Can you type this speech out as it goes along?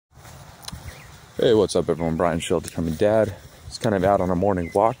Hey, what's up everyone? Brian Schild, Becoming Dad. It's kind of out on a morning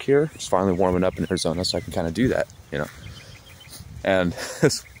walk here. It's finally warming up in Arizona, so I can kind of do that, you know. And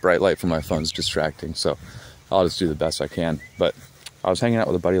this bright light from my phone is distracting, so I'll just do the best I can. But I was hanging out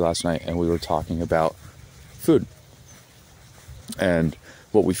with a buddy last night, and we were talking about food and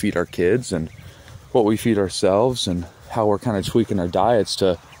what we feed our kids and what we feed ourselves and how we're kind of tweaking our diets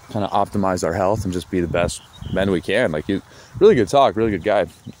to kind of optimize our health and just be the best men we can. Like, really good talk, really good guy.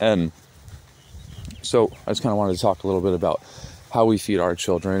 And so I just kind of wanted to talk a little bit about how we feed our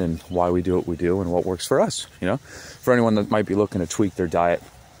children and why we do what we do and what works for us, you know, for anyone that might be looking to tweak their diet.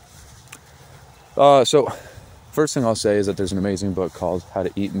 So first thing I'll say is that there's an amazing book called How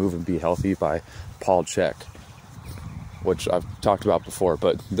to Eat, Move, and Be Healthy by Chek, which I've talked about before,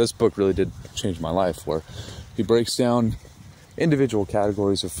 but this book really did change my life, where he breaks down individual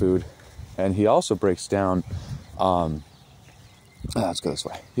categories of food, and he also breaks down, let's go this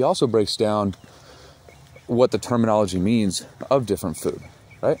way. He also breaks down what the terminology means of different food,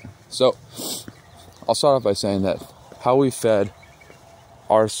 right? So I'll start off by saying that how we fed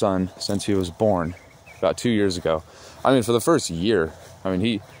our son since he was born about 2 years ago. I mean, for the first year, I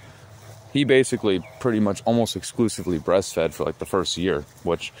mean, he basically pretty much almost exclusively breastfed for like the first year,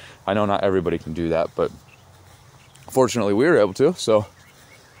 which I know not everybody can do that, but fortunately we were able to, so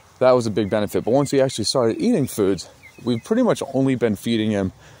that was a big benefit. But once he actually started eating foods, we've pretty much only been feeding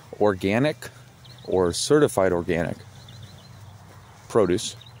him organic or certified organic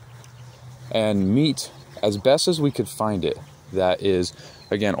produce and meat as best as we could find it. That is,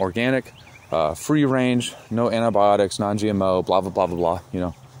 again, organic, free range, no antibiotics, non-GMO, blah, blah, blah, blah, blah, you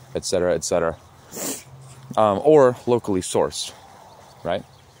know, et cetera, or locally sourced, right?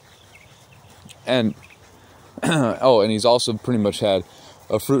 And, oh, and he's also pretty much had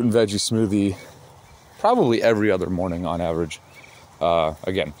a fruit and veggie smoothie probably every other morning on average,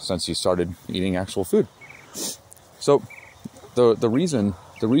 again, since he started eating actual food. So the reason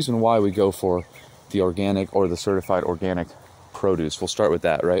why we go for the organic or the certified organic produce, we'll start with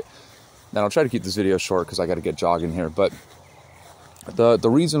that, right? Now I'll try to keep this video short because I got to get jogging here, but the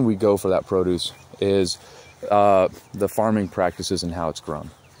reason we go for that produce is the farming practices and how it's grown,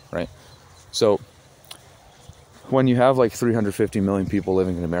 right? So when you have like 350 million people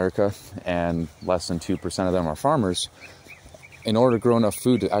living in America and less than 2% of them are farmers, in order to grow enough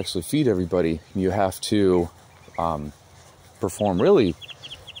food to actually feed everybody, you have to perform really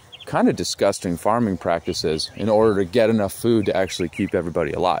kind of disgusting farming practices in order to get enough food to actually keep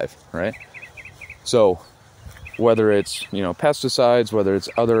everybody alive, right? So whether it's, you know, pesticides, whether it's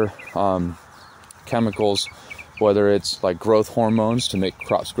other chemicals, whether it's like growth hormones to make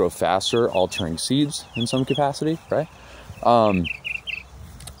crops grow faster, altering seeds in some capacity, right?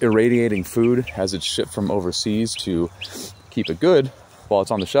 Irradiating food as it's shipped from overseas to keep it good while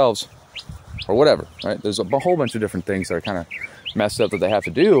it's on the shelves, or whatever, right? There's a whole bunch of different things that are kind of messed up that they have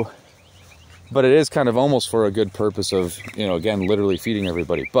to do, but it is kind of almost for a good purpose of, you know, again, literally feeding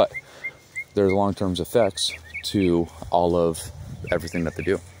everybody. But there's long-term effects to all of everything that they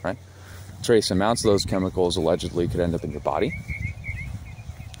do, right? Trace amounts of those chemicals allegedly could end up in your body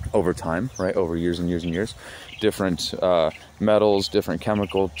over time, right? Over years and years and years. Different metals, different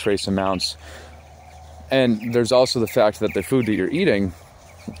chemical trace amounts. And there's also the fact that the food that you're eating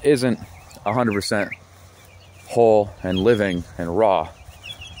isn't 100% whole and living and raw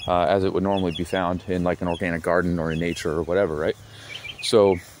as it would normally be found in like an organic garden or in nature or whatever, right?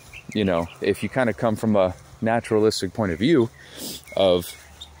 So, you know, if you kind of come from a naturalistic point of view of,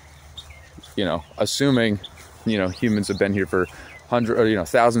 you know, assuming, you know, humans have been here for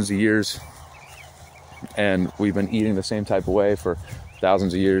thousands of years, and we've been eating the same type of way for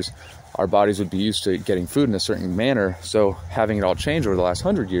thousands of years, our bodies would be used to getting food in a certain manner. So having it all change over the last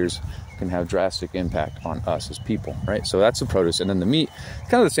 100 years can have drastic impact on us as people, right? So that's the produce. And then the meat,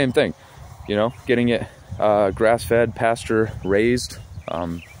 kind of the same thing, you know, getting it grass-fed, pasture-raised,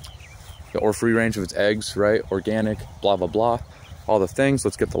 or free range of its eggs, right? Organic, blah, blah, blah, all the things.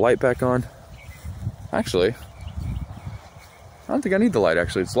 Let's get the light back on. Actually, I don't think I need the light,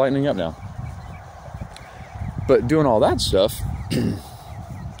 actually. It's lightening up now. But doing all that stuff,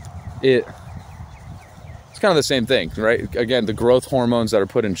 it's kind of the same thing, right? Again, the growth hormones that are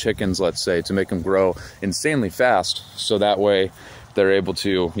put in chickens, let's say, to make them grow insanely fast, so that way they're able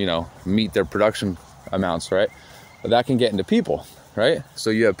to, you know, meet their production amounts, right? But that can get into people, right?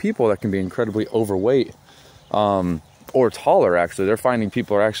 So you have people that can be incredibly overweight, or taller, actually. They're finding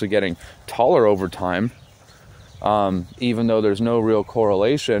people are actually getting taller over time, even though there's no real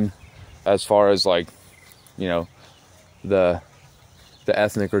correlation as far as, like, you know, the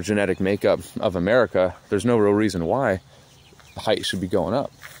ethnic or genetic makeup of America. There's no real reason why the height should be going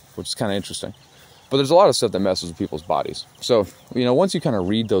up, which is kind of interesting. But there's a lot of stuff that messes with people's bodies. So, you know, once you kind of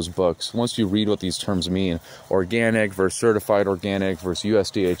read those books, once you read what these terms mean, organic versus certified organic versus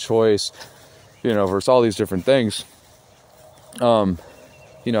USDA choice, you know, versus all these different things,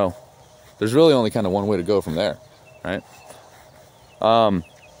 you know, there's really only kind of one way to go from there, right?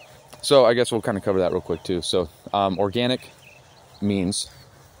 So I guess we'll kind of cover that real quick too. So organic means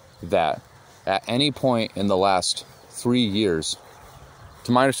that at any point in the last 3 years,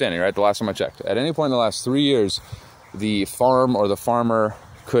 to my understanding, right, the last time I checked, at any point in the last 3 years, the farm or the farmer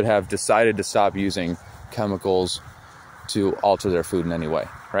could have decided to stop using chemicals to alter their food in any way,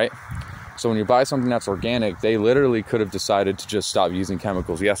 right? So when you buy something that's organic, they literally could have decided to just stop using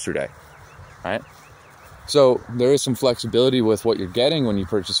chemicals yesterday, right? So there is some flexibility with what you're getting when you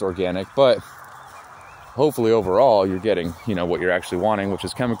purchase organic, but hopefully overall you're getting, you know, what you're actually wanting, which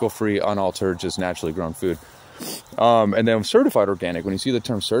is chemical-free, unaltered, just naturally grown food. And then certified organic, when you see the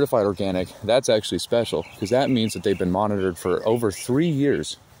term certified organic, that's actually special because that means that they've been monitored for over 3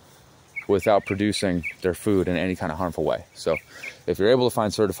 years without producing their food in any kind of harmful way. So if you're able to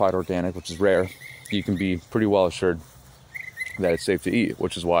find certified organic, which is rare, you can be pretty well assured that it's safe to eat,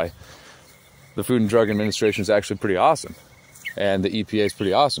 which is why the Food and Drug Administration is actually pretty awesome. And the EPA is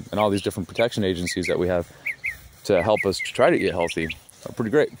pretty awesome. And all these different protection agencies that we have to help us try to eat healthy are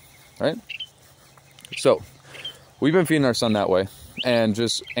pretty great, right? So we've been feeding our son that way. And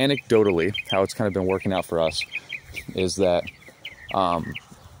just anecdotally, how it's kind of been working out for us is that,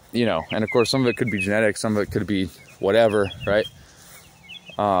 you know, and of course some of it could be genetic, some of it could be whatever, right?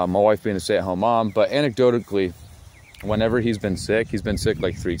 My wife being a stay-at-home mom, but anecdotally, whenever he's been sick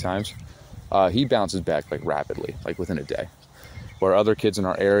like 3 times, he bounces back like rapidly, like within a day. Where other kids in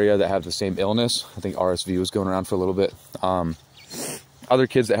our area that have the same illness, I think RSV was going around for a little bit, other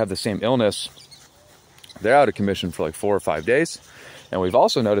kids that have the same illness, they're out of commission for like 4 or 5 days. And we've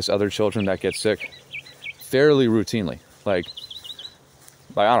also noticed other children that get sick fairly routinely, like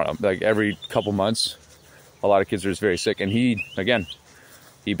I don't know, like every couple months, a lot of kids are just very sick. And he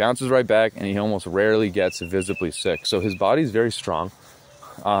bounces right back and he almost rarely gets visibly sick. So his body's very strong.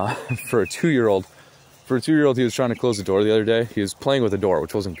 For a 2-year-old, he was trying to close the door the other day. He was playing with the door,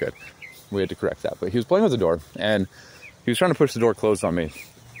 which wasn't good. We had to correct that. But he was playing with the door, and he was trying to push the door closed on me.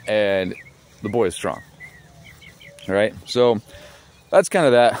 And the boy is strong. All right? So that's kind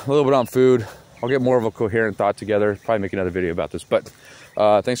of that. A little bit on food. I'll get more of a coherent thought together. Probably make another video about this. But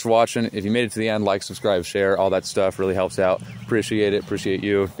thanks for watching. If you made it to the end, like, subscribe, share. All that stuff really helps out. Appreciate it. Appreciate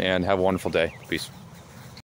you. And have a wonderful day. Peace.